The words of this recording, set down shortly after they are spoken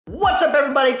What's up,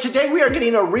 everybody? Today we are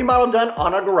getting a remodel done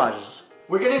on our garages.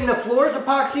 We're getting the floors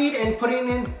epoxied and putting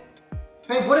in...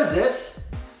 Hey, what is this?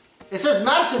 It says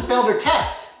Madison failed her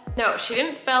test. No, she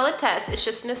didn't fail a test. It's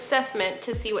just an assessment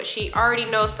to see what she already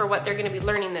knows for what they're gonna be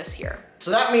learning this year. So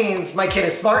that means my kid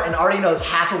is smart and already knows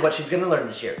half of what she's gonna learn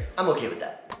this year. I'm okay with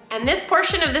that. And this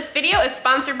portion of this video is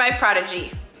sponsored by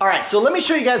Prodigy. All right, so let me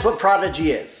show you guys what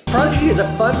Prodigy is. Prodigy is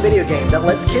a fun video game that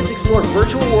lets kids explore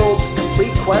virtual worlds,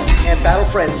 complete quests, and battle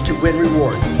friends to win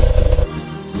rewards.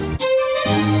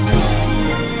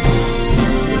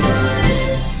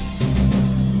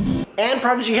 And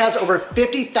Prodigy has over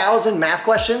 50,000 math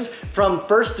questions from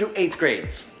 1st through 8th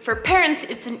grades. For parents,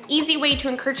 it's an easy way to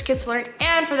encourage kids to learn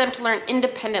and for them to learn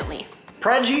independently.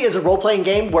 Prodigy is a role-playing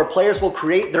game where players will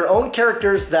create their own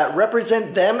characters that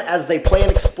represent them as they play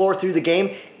and explore through the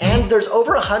game, and there's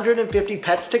over 150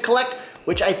 pets to collect,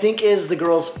 which I think is the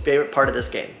girls' favorite part of this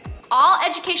game. All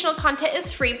educational content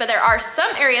is free, but there are some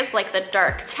areas like the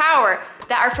Dark Tower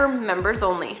that are for members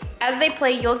only. As they play,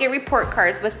 you'll get report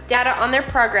cards with data on their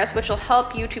progress, which will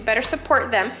help you to better support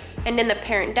them, and in the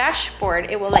parent dashboard,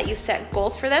 it will let you set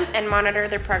goals for them and monitor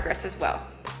their progress as well.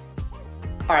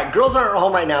 All right, girls aren't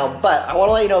home right now, but I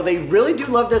wanna let you know they really do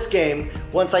love this game.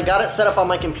 Once I got it set up on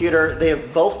my computer, they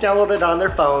have both downloaded it on their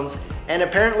phones, and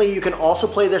apparently you can also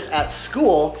play this at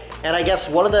school, and I guess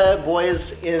one of the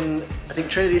boys in, I think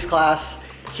Trinity's class,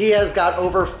 he has got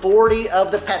over 40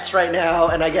 of the pets right now,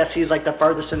 and I guess he's like the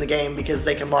farthest in the game because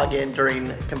they can log in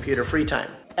during computer free time.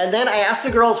 And then I asked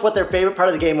the girls what their favorite part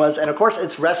of the game was, and of course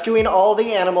it's rescuing all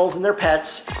the animals and their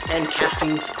pets and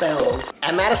casting spells.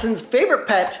 And Madison's favorite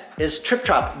pet is Trip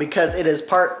Trop because it is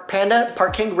part panda,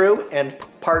 part kangaroo, and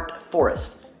part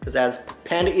forest. Because it has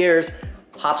panda ears,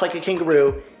 hops like a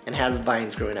kangaroo, and has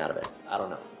vines growing out of it. I don't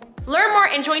know. Learn more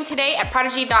and join today at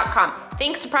Prodigy.com.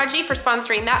 Thanks to Prodigy for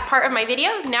sponsoring that part of my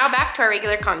video. Now back to our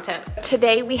regular content.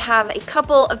 Today we have a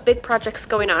couple of big projects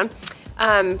going on.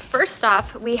 First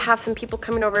off, we have some people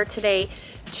coming over today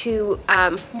to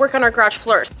work on our garage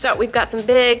floors. So we've got some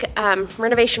big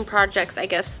renovation projects, I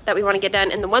guess, that we want to get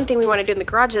done. And the one thing we want to do in the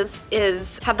garages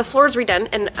is have the floors redone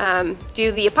and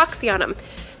do the epoxy on them.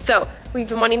 So we've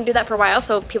been wanting to do that for a while.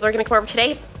 So people are going to come over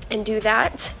today and do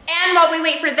that. And while we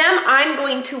wait for them, I'm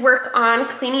going to work on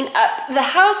cleaning up the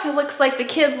house. It looks like the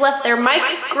kids left their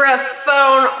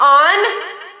microphone on.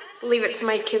 Leave it to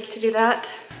my kids to do that.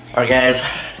 All right, guys,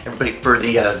 everybody for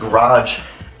the garage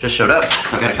just showed up,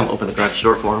 so I gotta come open the garage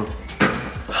door for them.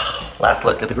 Last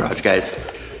look at the garage, guys.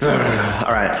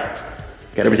 All right,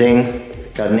 got everything,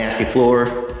 got a nasty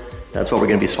floor. That's what we're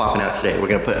gonna be swapping out today. We're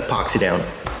gonna put epoxy down,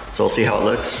 so we'll see how it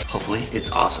looks. Hopefully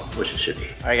it's awesome, which it should be.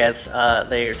 All right, guys,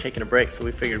 they are taking a break, so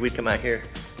we figured we'd come out here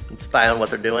and spy on what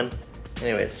they're doing.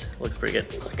 Anyways, looks pretty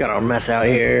good. Got our mess out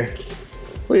here.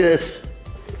 Look at this,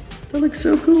 that looks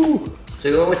so cool. So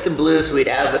we went with some blue so we'd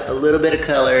have a little bit of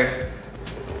color,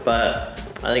 but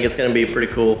I think it's gonna be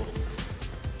pretty cool.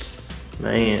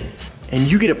 Man. And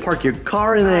you get to park your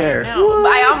car in there. I know,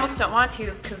 but I almost don't want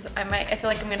to because I feel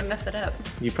like I'm gonna mess it up.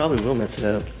 You probably will mess it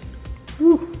up.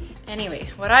 Whew. Anyway,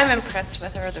 what I'm impressed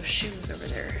with are those shoes over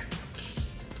there.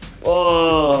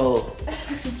 Whoa.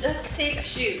 Duct tape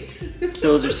shoes.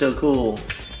 Those are so cool.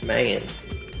 Man,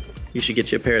 you should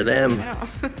get you a pair of them. Wow.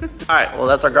 All right, well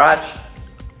that's our garage.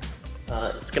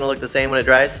 It's gonna look the same when it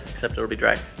dries, except it'll be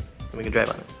dry, and we can drive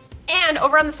on it. And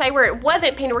over on the side where it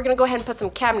wasn't painted, we're gonna go ahead and put some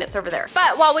cabinets over there.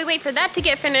 But while we wait for that to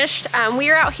get finished, we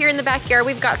are out here in the backyard.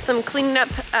 We've got some cleaning up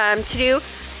to do.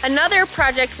 Another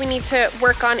project we need to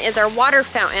work on is our water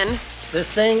fountain. This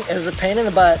thing is a pain in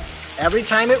the butt. Every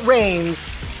time it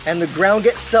rains and the ground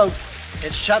gets soaked,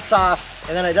 it shuts off,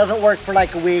 and then it doesn't work for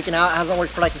like a week, and now it hasn't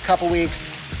worked for like a couple weeks.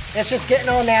 It's just getting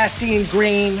all nasty and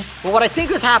green. But what I think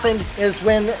has happened is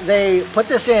when they put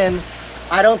this in,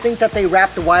 I don't think that they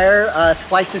wrapped the wire,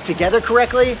 spliced it together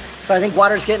correctly. So I think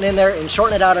water's getting in there and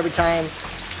shorting it out every time.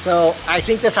 So I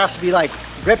think this has to be like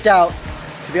ripped out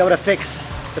to be able to fix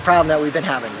the problem that we've been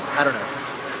having. I don't know.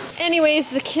 Anyways,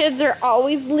 the kids are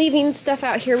always leaving stuff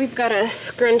out here. We've got a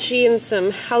scrunchie and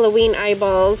some Halloween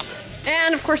eyeballs.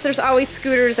 And of course there's always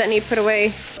scooters that need put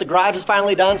away. The garage is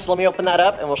finally done, so let me open that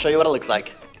up and we'll show you what it looks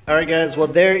like. All right, guys, well,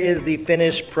 there is the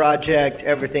finished project.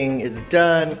 Everything is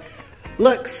done.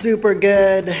 Looks super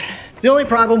good. The only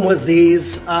problem was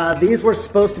these. These were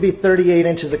supposed to be 38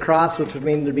 inches across, which would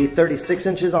mean there'd be 36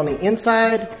 inches on the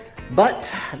inside,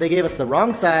 but they gave us the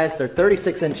wrong size. They're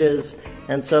 36 inches,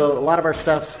 and so a lot of our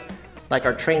stuff, like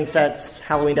our train sets,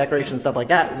 Halloween decorations, stuff like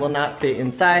that, will not fit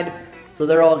inside. So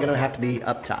they're all gonna have to be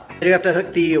up top. I do have to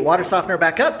hook the water softener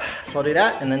back up, so I'll do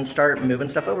that and then start moving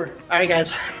stuff over. All right,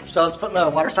 guys, so I was putting the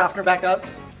water softener back up.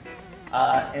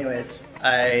 Anyways,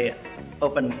 I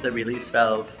opened the release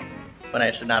valve when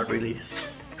I should not have released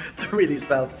the release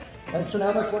valve. And so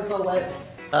now my floor's all wet.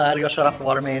 I had to go shut off the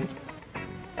water main.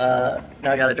 Now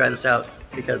I gotta dry this out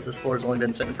because this floor's only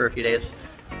been sitting for a few days.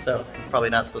 So it's probably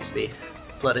not supposed to be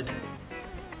flooded.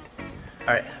 All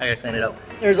right, I gotta clean it up.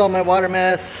 There's all my water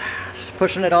mess.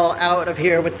 Pushing it all out of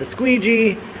here with the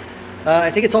squeegee.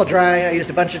 I think it's all dry. I used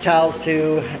a bunch of towels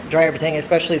to dry everything,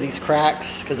 especially these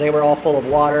cracks, because they were all full of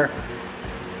water.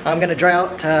 I'm gonna dry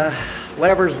out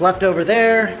whatever's left over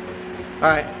there. All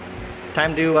right,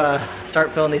 time to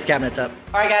start filling these cabinets up.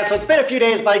 All right guys, so it's been a few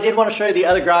days, but I did want to show you the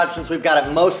other garage since we've got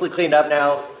it mostly cleaned up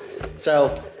now.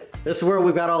 So this is where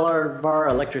we've got all of our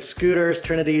electric scooters,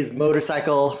 Trinity's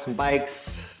motorcycle,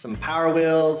 bikes, some Power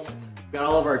Wheels. We've got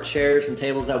all of our chairs and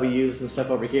tables that we use and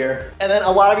stuff over here. And then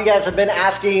a lot of you guys have been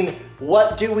asking,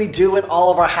 what do we do with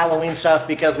all of our Halloween stuff?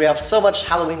 Because we have so much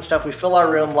Halloween stuff. We fill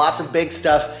our room, lots of big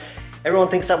stuff. Everyone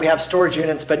thinks that we have storage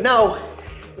units, but no.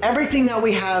 Everything that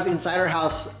we have inside our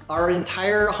house, our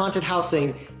entire haunted house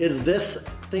thing, is this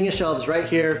thing of shelves right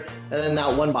here, and then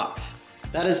that one box.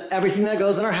 That is everything that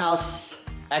goes in our house,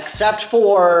 except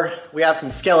for we have some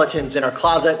skeletons in our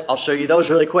closet. I'll show you those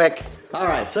really quick. All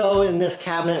right, so in this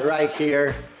cabinet right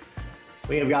here,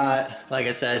 we've got, like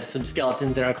I said, some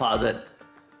skeletons in our closet.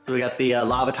 So we got the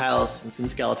lava tiles and some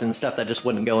skeleton stuff that just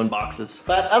wouldn't go in boxes.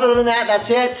 But other than that, that's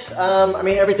it. I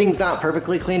mean, everything's not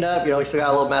perfectly cleaned up. You know, we still got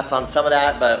a little mess on some of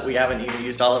that, but we haven't even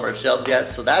used all of our shelves yet,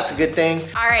 so that's a good thing.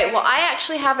 All right, well, I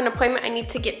actually have an appointment I need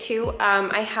to get to.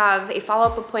 I have a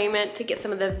follow-up appointment to get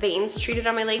some of the veins treated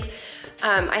on my legs.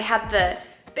 I had the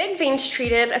big veins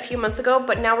treated a few months ago,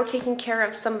 but now we're taking care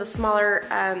of some of the smaller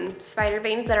spider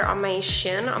veins that are on my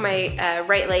shin, on my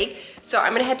right leg. So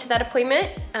I'm gonna head to that appointment,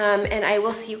 and I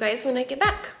will see you guys when I get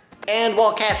back. And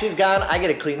while Cassie's gone, I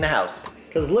gotta clean the house.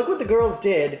 Cause look what the girls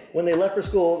did when they left for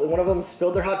school. One of them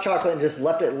spilled their hot chocolate and just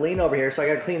left it lean over here, so I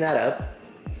gotta clean that up.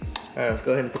 All right, let's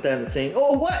go ahead and put that in the sink.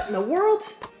 Oh, what in the world?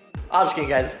 I'll just kidding,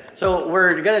 guys. So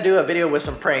we're gonna do a video with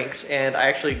some pranks, and I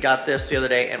actually got this the other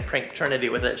day and pranked Trinity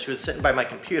with it. She was sitting by my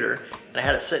computer, and I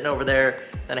had it sitting over there,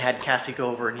 and I had Cassie go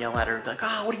over and yell at her, like,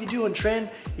 "Oh, what are you doing, Trin?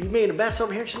 You made a mess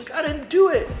over here." She's like, "I didn't do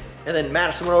it." And then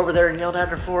Madison went over there and yelled at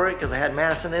her for it, because I had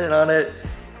Madison in it on it.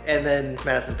 And then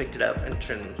Madison picked it up, and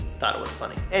Trin thought it was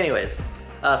funny. Anyways,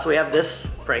 so we have this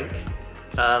prank.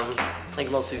 I think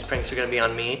most of these pranks are gonna be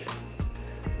on me,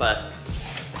 but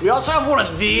we also have one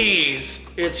of these.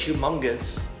 It's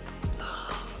humongous.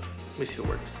 Let me see if it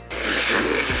works.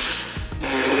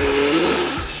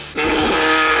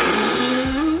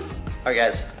 All right,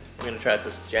 guys, I'm gonna try out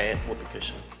this giant whoopee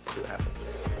cushion. See what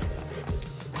happens.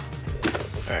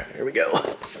 All right, here we go.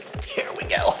 Here we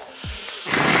go.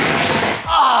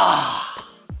 Ah,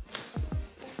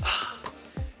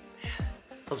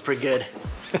 that was pretty good.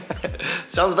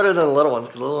 Sounds better than the little ones,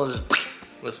 because the little ones just,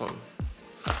 this one,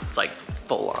 it's like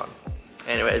full on.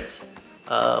 Anyways,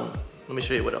 let me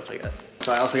show you what else I got.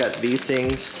 So I also got these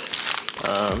things,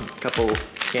 a couple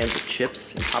cans of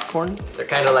chips and popcorn. They're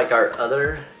kind of like our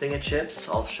other thing of chips.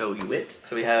 I'll show you it.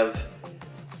 So we have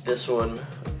this one,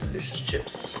 delicious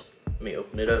chips. Let me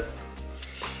open it up.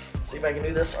 See if I can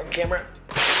do this on camera.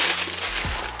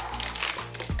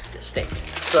 Stink.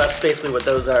 So that's basically what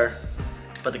those are,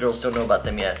 but the girls don't know about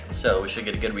them yet, so we should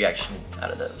get a good reaction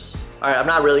out of those. All right, I'm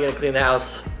not really gonna clean the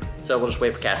house, so we'll just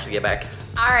wait for Cassie to get back.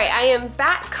 All right, I am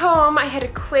back home. I had a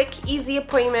quick, easy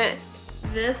appointment.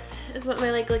 This is what my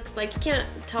leg looks like. You can't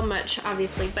tell much,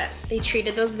 obviously, but they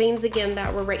treated those veins again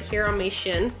that were right here on my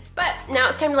shin. But now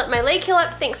it's time to let my leg heal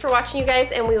up. Thanks for watching, you guys,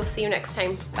 and we will see you next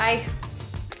time. Bye.